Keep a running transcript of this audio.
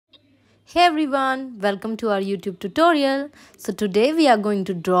Hey everyone, welcome to our YouTube tutorial. So today we are going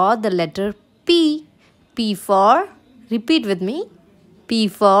to draw the letter P. P for, repeat with me, P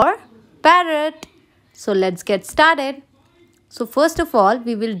for parrot. So let's get started. So first of all,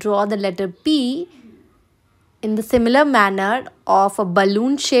 we will draw the letter P in the similar manner of a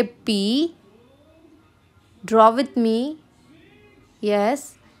balloon shaped P. Draw with me.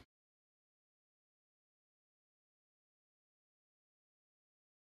 Yes.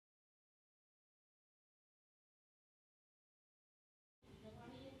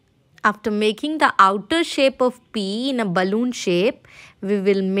 After making the outer shape of P in a balloon shape, we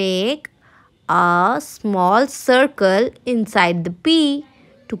will make a small circle inside the P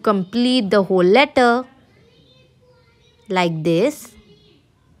to complete the whole letter. Like this.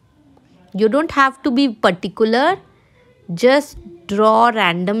 You don't have to be particular. Just draw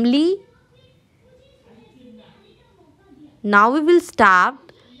randomly. Now we will start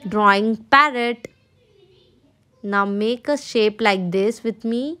drawing parrot. Now make a shape like this with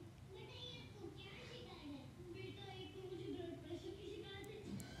me.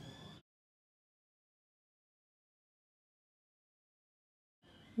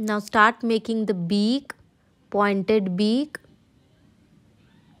 Now start making the beak, pointed beak,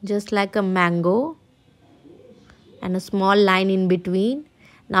 just like a mango, and a small line in between.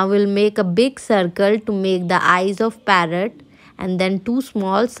 Now we'll make a big circle to make the eyes of parrot, and then two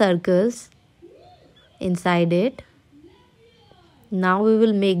small circles inside it. Now we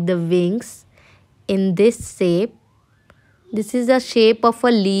will make the wings in this shape. This is a shape of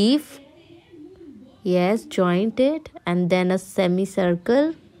a leaf. Yes, joint it, and then a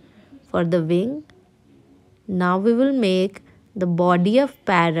semicircle for the wing. Now we will make the body of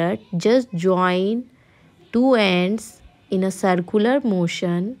parrot. Just join two ends in a circular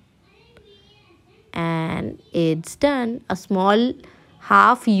motion, and it's done. A small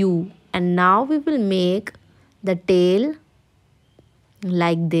half U. And now we will make the tail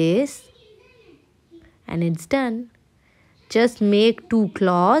like this, and it's done. Just make two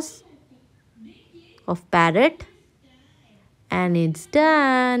claws of parrot, and it's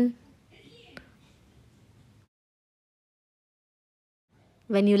done.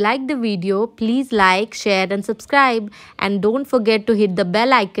 When you like the video, please like, share and subscribe, and don't forget to hit the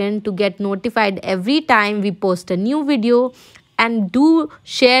bell icon to get notified every time we post a new video. And do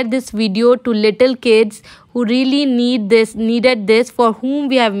share this video to little kids who really needed this, for whom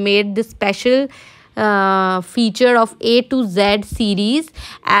we have made this special feature of A to Z series.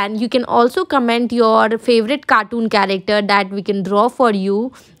 And you can also comment your favorite cartoon character that we can draw for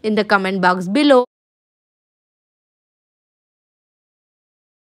you in the comment box below.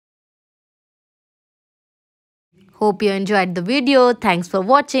 Hope you enjoyed the video. Thanks for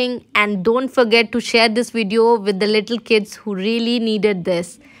watching, and don't forget to share this video with the little kids who really needed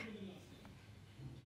this.